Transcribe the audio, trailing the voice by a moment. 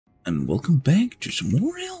And welcome back to some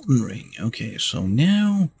more Elden Ring. Okay, so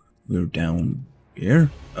now we're down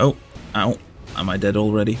here. Oh, ow. Am I dead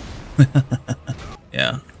already?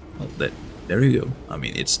 Yeah, well, there you go. I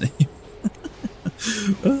mean, it's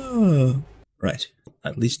right.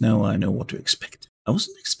 At least now I know what to expect. I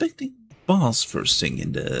wasn't expecting boss first thing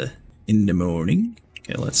in the morning.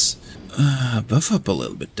 Okay, let's buff up a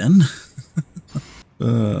little bit then.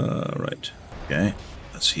 Right. Okay,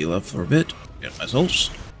 let's heal up for a bit. Get my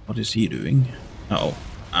souls. What is he doing? Uh-oh.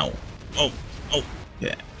 Ow. Oh. Oh.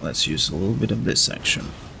 Yeah, let's use a little bit of this action.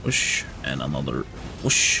 Whoosh. And another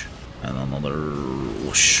whoosh. And another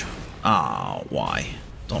whoosh. Ah, why?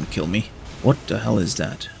 Don't kill me. What the hell is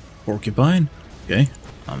that? Porcupine? Okay.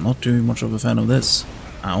 I'm not too much of a fan of this.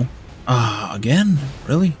 Ow. Ah, again?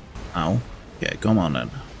 Really? Ow. Okay, come on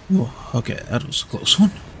then. Ooh, okay, that was a close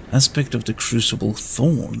one. Aspect of the Crucible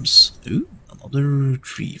Thorns. Ooh, another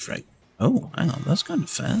tree frag. Oh, hang on, that's kind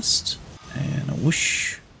of fast. And a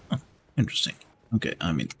whoosh. Huh, interesting. Okay,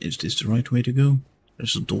 I mean, is this the right way to go?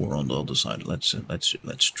 There's a door on the other side. Let's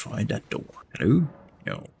try that door. Hello?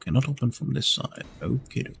 No, cannot open from this side.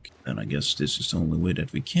 Okay, okay. Then I guess this is the only way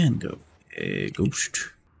that we can go. A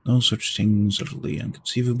ghost. No such things, utterly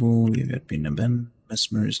inconceivable. We have yet been abandoned.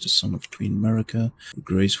 Mesmer is the son of Queen America.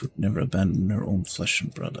 Grace would never abandon her own flesh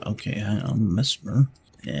and blood. Okay, hang on, Mesmer.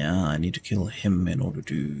 Yeah, I need to kill him in order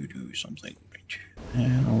to do something.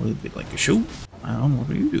 And a little bit like a show. What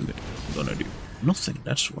are you doing? I'm gonna do nothing,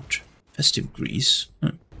 that's what. Festive grease.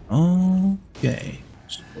 Huh. Okay,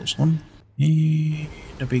 so close one. And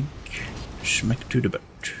a big schmeck to the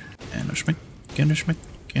boat. And a schmeck, and a schmeck,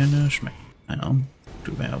 and a schmeck. Hang on,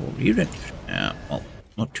 too bad over here then. Yeah, well,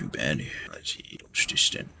 not too bad. Let's see, what's this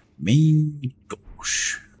then? Main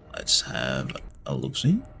gauche. Let's have a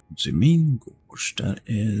look-see. The main gauche, that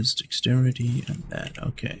is dexterity and that,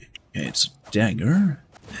 okay. Okay, it's a dagger.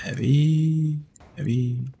 Heavy,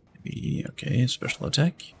 heavy, heavy, okay, special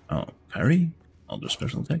attack. Oh, parry. Other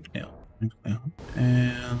special attack, yeah.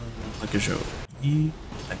 And like a show.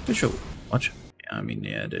 Like a show. What? Yeah, I mean,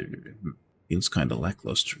 yeah, it feels kind of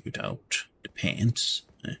lackluster without the pants.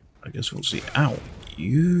 I guess we'll see. Ow,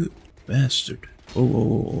 you bastard.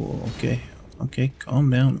 Oh, okay. Okay,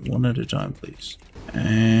 calm down one at a time, please.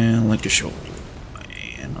 And like a show.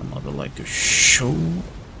 And another like a show.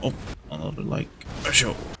 Oh, another like a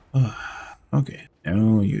show. Okay.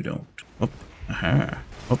 No, you don't. Up. Aha.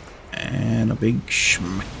 Up. And a big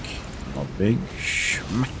schmeck. A big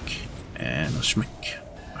schmeck. And a schmeck.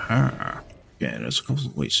 Aha. Okay, there's a couple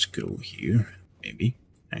of ways to go here. Maybe.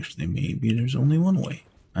 Actually, maybe there's only one way.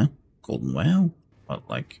 Huh? Golden Wow? What,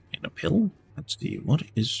 like in a pill? Let's see, what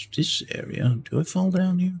is this area? Do I fall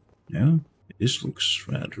down here? No? This looks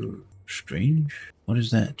rather strange. What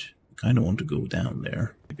is that? I kind of want to go down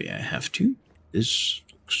there. Maybe I have to? This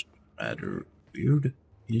looks rather weird.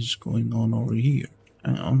 What is going on over here?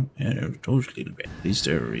 Hang on, yeah, there's totally a little bit. At least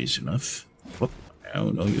there is enough. Whoop.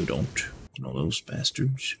 Oh, no, you don't. One of those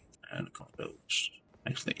bastards. And a couple of those.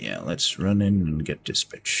 Actually, yeah, let's run in and get this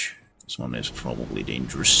bitch. This one is probably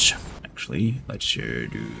dangerous. Actually, let's do a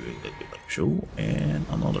little bit like show. And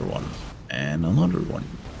another one. And another one.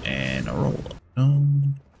 And a roll.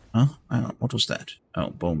 Huh? Hang on, what was that? Oh,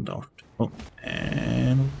 bone dart. Oh,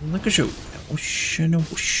 and like a show. Whoosh and a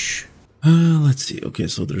whoosh. Let's see. Okay,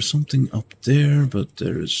 so there's something up there, but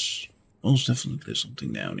there's most definitely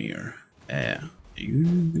something down here.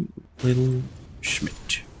 You little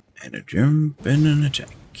Schmidt. And a jump and an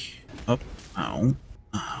attack. Up. Ow.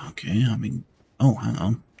 Okay, I mean... Oh, hang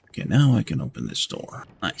on. Okay, now I can open this door.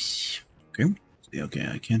 Nice. Okay. Okay,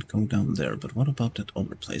 I can't go down there, but what about that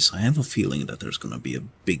other place? I have a feeling that there's gonna be a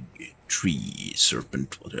big tree,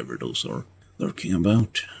 serpent, whatever those are lurking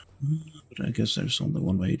about. But I guess there's only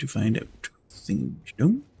one way to find out. Think,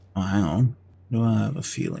 no? Oh, hang on. Do I have a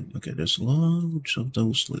feeling? Okay, there's loads of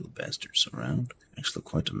those little bastards around. Actually,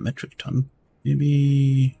 quite a metric ton.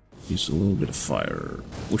 Maybe use a little bit of fire.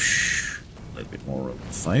 Whoosh. A little bit more of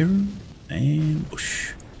fire. And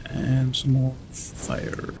whoosh. And some more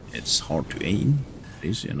fire. It's hard to aim.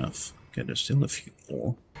 Easy enough. Okay, there's still a few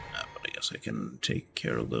more. But I guess I can take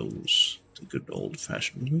care of those the good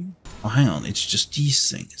old-fashioned way. Oh, hang on. It's just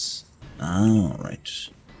these things. Ah, right.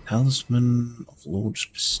 Talisman of Lords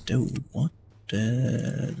bestowed. What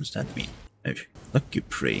does that mean? Oh, lucky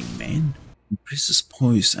praying man. Increases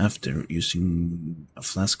poise after using a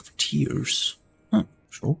flask of tears. Huh,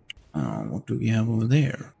 sure. What do we have over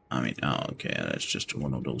there? I mean, okay, that's just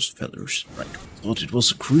one of those feathers. Right. Thought it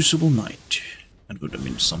was a crucible night. That would have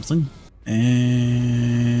been something.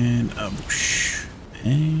 And a bush.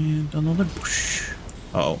 And another bush.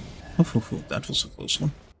 Uh-oh. Oh, that was a close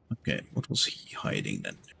one. Okay, what was he hiding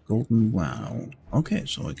then? golden wow. Okay,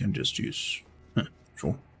 so I can just use...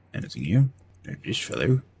 sure. Anything here? This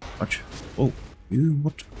fellow. What? Oh, you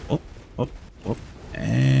what? Oh, oh.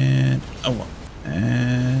 And a whoop.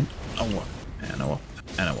 And a whoop. And a whoop.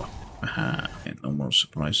 And a whoop. Aha. And no more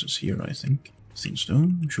surprises here, I think. Things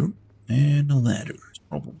done, sure. And a ladder.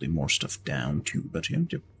 Probably more stuff down too, but yeah,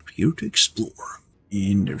 they're here to explore.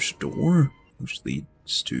 And there's a door, which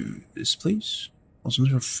leads to this place. Wasn't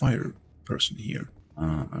there a fire person here?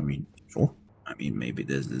 I mean, sure. I mean, maybe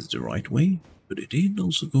this is the right way, but it did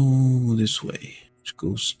also go this way, which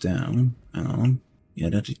goes down. Hang on.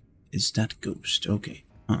 Yeah, is that ghost. Okay.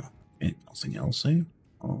 Huh. Okay, nothing else there.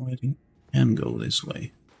 Alrighty. Can go this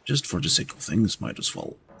way. Just for the sake of things, might as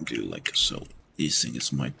well do like so. These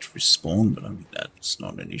things might respawn, but I mean, that's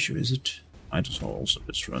not an issue, is it? Might as well also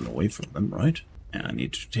just run away from them, right? And I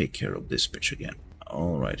need to take care of this bitch again.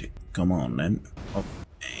 Alrighty, come on then. Oh,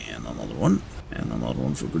 and another one. And another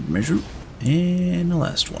one for good measure. And the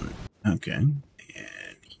last one. Okay, and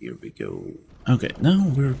here we go. Okay, now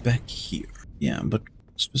we're back here. Yeah, but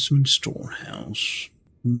specimen storehouse.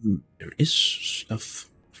 There is stuff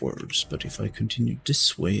forwards, but if I continue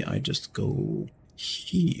this way, I just go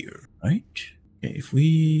here, right? Okay, if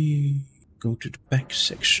we go to the back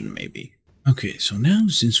section, maybe. Okay, so now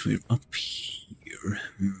since we're up here,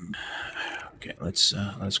 okay, let's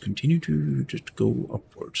continue to just go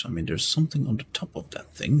upwards. I mean, there's something on the top of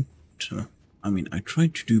that thing. But, I mean, I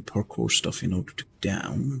tried to do parkour stuff in order to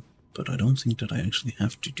down, but I don't think that I actually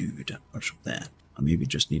have to do that much of that. I maybe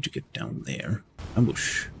just need to get down there.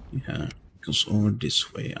 Ambush. Yeah, goes over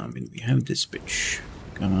this way. I mean, we have this bitch.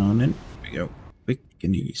 Come on in. There we go. Quick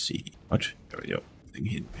and easy. What? There we go. Thing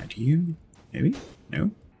hidden at you? Maybe?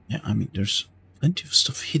 No? Yeah, I mean, there's plenty of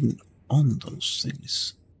stuff hidden on those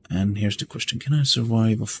things. And here's the question, can I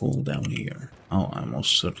survive a fall down here? Oh, I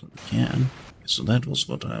most certainly can. So that was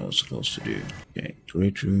what I was supposed to do. Okay,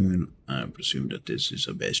 Great Rune, I presume that this is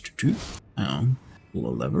a best two. Now, pull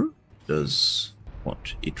a lever. Does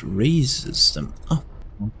what? It raises them up.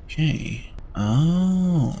 Okay.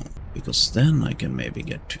 Oh, because then I can maybe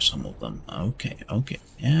get to some of them. Okay.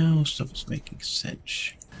 Now stuff is making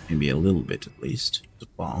sense. Maybe a little bit at least. The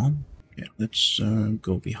bomb. Okay, let's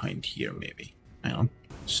go behind here maybe. Hang on.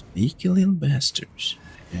 Sneaky little bastards.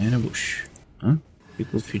 And a bush. Huh?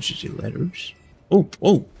 People fidgety letters. Oh.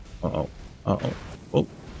 Oh,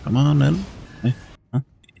 come on then. Huh?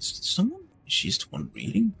 Is it someone? She's the one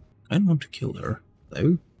reading? I don't want to kill her.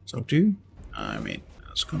 Hello? So do? I mean,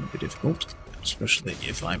 that's gonna be difficult. Especially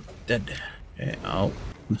if I'm dead. Okay, ow.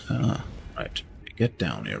 Right. Get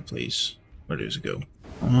down here, please. Where does it go?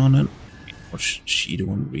 Come on then. What's she the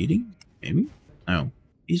one reading? Maybe? No.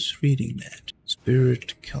 He's reading that.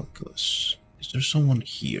 Spirit Calculus. Is there someone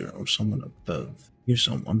here or someone above? Here's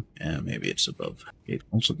someone. Yeah, maybe it's above. It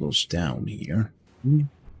also goes down here.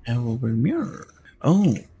 Over mirror.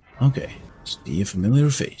 Oh, okay. See a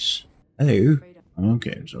familiar face. Hello.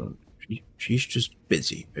 Okay, so she's just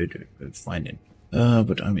busy finding.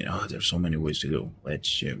 But I mean, there's so many ways to go.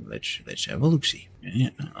 Let's have a look-see.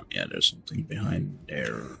 Yeah, there's something behind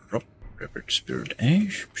there. Up, Revered Spirit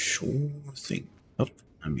Ash. Sure thing. Up.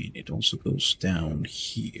 I mean, it also goes down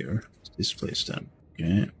here. This place then.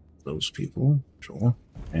 Okay, those people. Sure.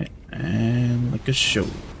 Okay. And like a show.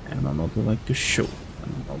 And another like a show.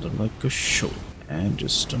 And another like a show. And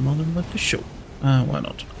just another like a show. Why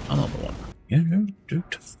not? Another one. Yeah, they're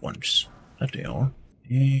tough ones. That they are.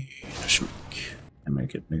 And a schmuck. And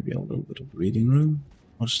make it maybe a little bit of breathing room.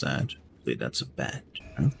 What's that? Wait, that's a bat.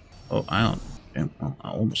 Huh? Oh, I don't. Yeah, well,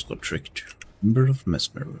 I almost got tricked. Member of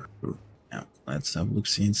Mesmer. Now, let's have a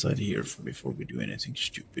look-see inside here before we do anything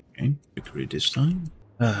stupid. Okay, trickery this time.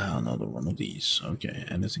 Another one of these. Okay,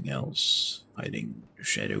 anything else? Hiding your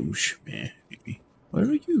shadows. Yeah, maybe. Where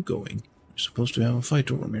are you going? You're supposed to have a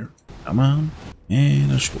fight over here. Come on.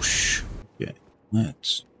 And a swoosh. Okay,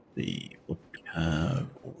 let's see what we have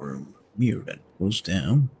over here that goes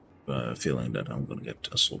down. Feeling that I'm gonna get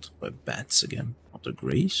assaulted by bats again. Not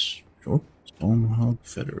grace. Sure. Stormhawk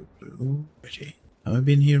Feather. Pretty. Have I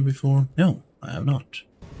been here before? No, I have not.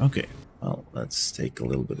 Okay, well, let's take a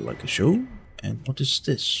little bit like a show. And what is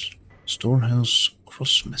this? Storehouse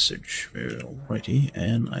cross message. Alrighty,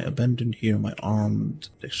 and I abandoned here my armed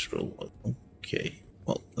dextral. Okay,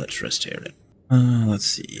 well, let's rest here then. Let's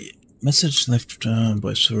see. Message left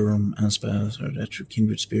by Sir Anspath that your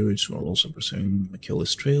kindred spirits who are also pursuing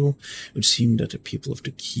McKellis Trail. It would seem that the people of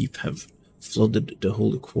the keep have flooded the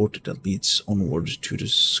holy quarter that leads onward to the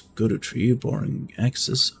Scudder Tree, barring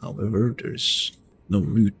access. However, there's no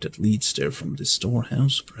route that leads there from this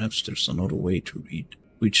storehouse. Perhaps there's another way to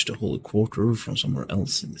reach the holy quarter from somewhere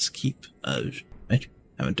else in this keep. Right?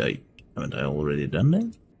 Haven't I already done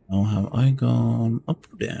that? Oh, have I gone up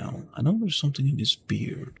or down? I know there's something in his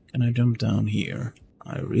beard. Can I jump down here?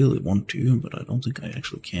 I really want to, but I don't think I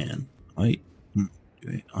actually can.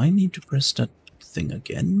 Do I need to press that thing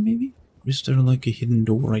again, maybe? Or is there like a hidden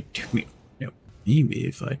door right to me? Yep. Maybe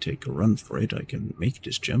if I take a run for it, I can make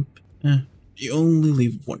this jump. You only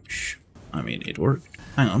live once. I mean, it worked.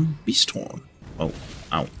 Hang on, Beast Horn. Oh,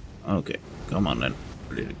 ow. Okay, come on then.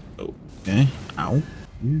 Where did it go? Okay, ow.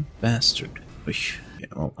 You bastard. Yeah,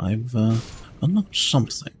 well, I've unlocked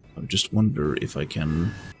something. I just wonder if I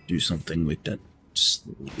can do something with that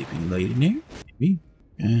sleeping lady now. Maybe?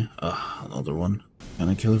 Yeah, another one. Can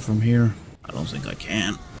I kill her from here? I don't think I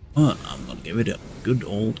can. But I'm gonna give it a good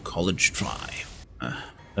old college try.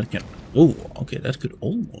 That can... Oh, okay, that could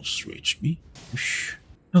almost reach me.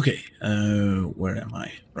 Okay, where am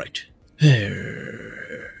I? Right.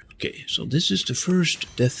 There. Okay, so this is the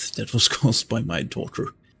first death that was caused by my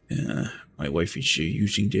daughter. My wife is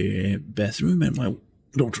using the bathroom and my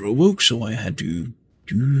daughter awoke, so I had to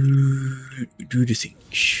do the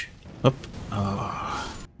things. Up.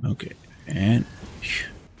 Okay. And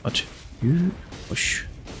what? You push.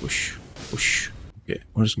 Okay,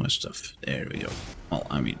 where's my stuff? There we go. Well,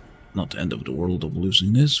 I mean, not the end of the world of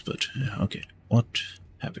losing this, but okay. What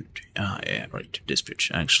happened? Yeah, right. This bitch.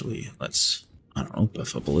 Actually, let's, I don't know,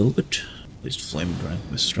 buff up a little bit. At least flame drag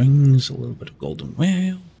with strings, a little bit of golden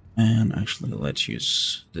whale. And actually, let's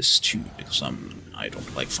use this too, because I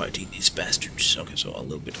don't like fighting these bastards. Okay, so a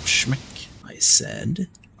little bit of schmeck. I said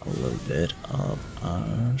a little bit of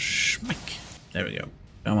schmeck. There we go.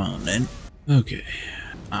 Come on then. Okay.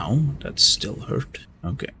 Ow, that still hurt.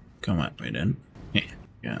 Okay, come at me then.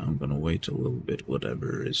 Yeah, I'm gonna wait a little bit.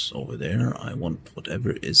 Whatever is over there, I want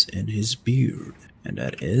whatever is in his beard. And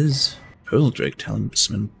that is Pearl Drake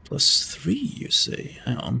Talisman +3, you say.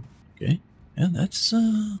 Hang on. Okay. Yeah, that's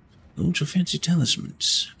a bunch of fancy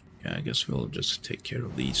talismans. Yeah, I guess we'll just take care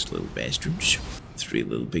of these little bastards. 3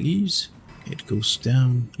 little piggies. It goes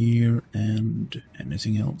down here and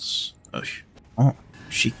anything else. Oh,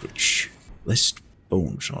 secrets. List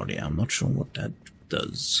bone sharding. I'm not sure what that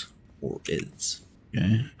does or is.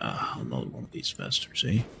 Okay, another one of these bastards,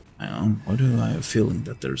 eh? Hang on, why do I have a feeling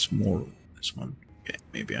that there's more of this one? Okay,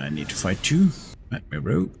 maybe I need to fight you. Let me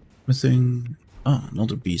bro. Nothing.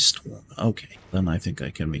 Another beast one. Okay, then I think I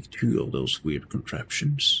can make 2 of those weird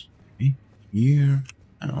contraptions. Okay, here.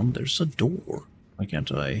 Hang on, there's a door. Why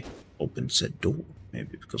can't I open said door?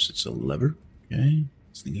 Maybe because it's a lever. Okay,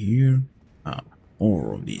 nothing here.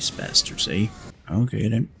 More of these bastards, eh? Okay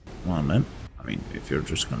then. Come on then. I mean, if you're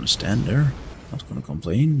just gonna stand there, not gonna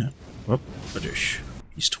complain. Up,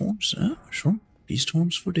 beast horns, sure. Beast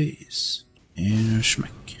horns for days. And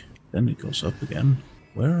schmeck. Then it goes up again.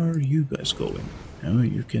 Where are you guys going? Oh,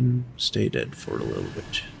 you can stay dead for a little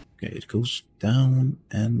bit. Okay, it goes down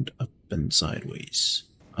and up and sideways.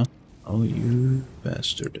 Up. Oh, you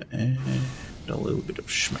bastard. And a little bit of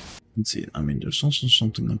schmeck. Let's see, I mean, there's also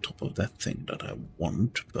something on top of that thing that I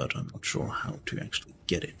want, but I'm not sure how to actually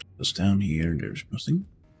get it. Because down here, there's nothing.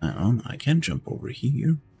 Hang on, I can jump over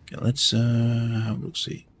here. Okay, let's have a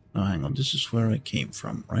look-see. Oh, hang on, this is where I came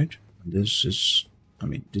from, right? This is, I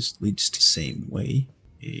mean, this leads the same way.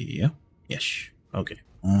 Yeah, yes, okay.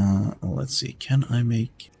 Well, let's see, can I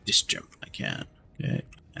make this jump? I can. Okay,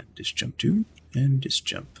 and this jump too, and this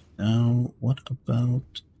jump. Now, what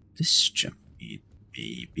about this jump?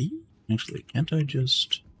 Maybe? Actually, can't I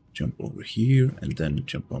just jump over here and then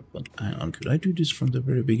jump up? But hang on, could I do this from the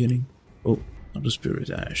very beginning? Oh, not a spirit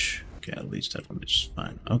ash. Okay, at least that one is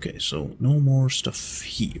fine. Okay, so no more stuff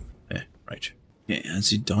here. Right. Okay,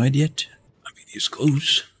 has he died yet? I mean, he's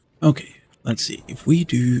close. Okay, let's see. If we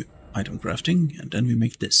do item crafting and then we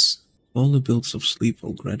make this. All the builds of sleep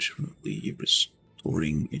will gradually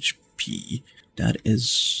restoring HP. That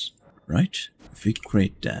is right. If we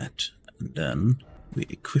create that and then we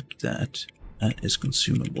equip that, that is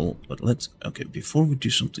consumable. But let's, okay, before we do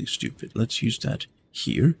something stupid, let's use that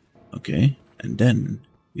here. Okay, and then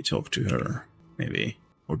we talk to her, maybe.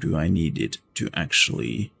 Or do I need it to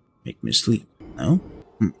actually make me sleep? No?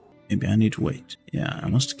 Maybe I need to wait. Yeah, I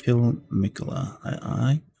must kill Mikola.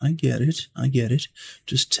 I get it.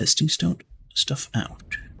 Just testing stuff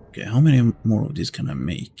out. Okay, how many more of these can I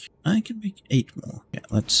make? I can make 8 more. Yeah,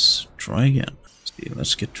 let's try again.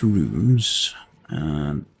 Let's get to runes.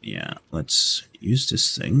 And yeah, let's use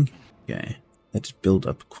this thing. Okay, let's build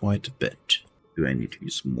up quite a bit. Do I need to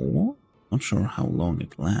use more? Not sure how long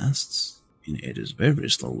it lasts. I mean, it is very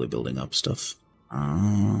slowly building up stuff.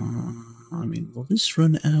 I mean, will this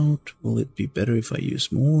run out? Will it be better if I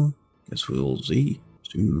use more? Guess we'll see.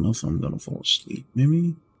 Soon enough, I'm gonna fall asleep.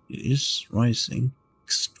 Maybe it is rising.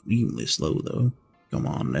 extremely slow though. Come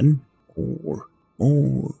on then. More.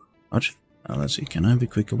 What? Let's see, can I be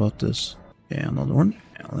quick about this? Okay, another one.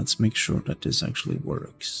 Yeah, let's make sure that this actually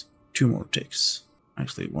works. 2 more ticks.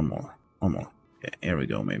 Actually, one more. Okay, here we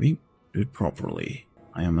go, maybe. Do it properly.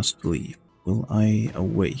 I am asleep. Will I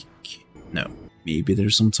awake? No. Maybe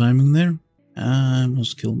there's some timing there? I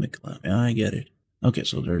must kill Mikla. Yeah, I get it. Okay,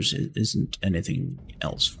 so there isn't anything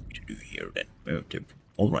else for me to do here then.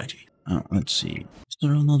 Alrighty. Let's see. Is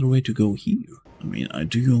there another way to go here? I mean, I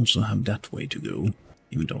do also have that way to go.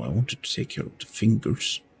 Even though I wanted to take care of the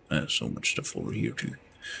fingers. So much stuff over here too.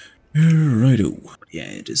 Righto. Yeah,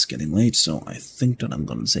 it is getting late, so I think that I'm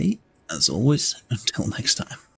gonna say, as always, until next time.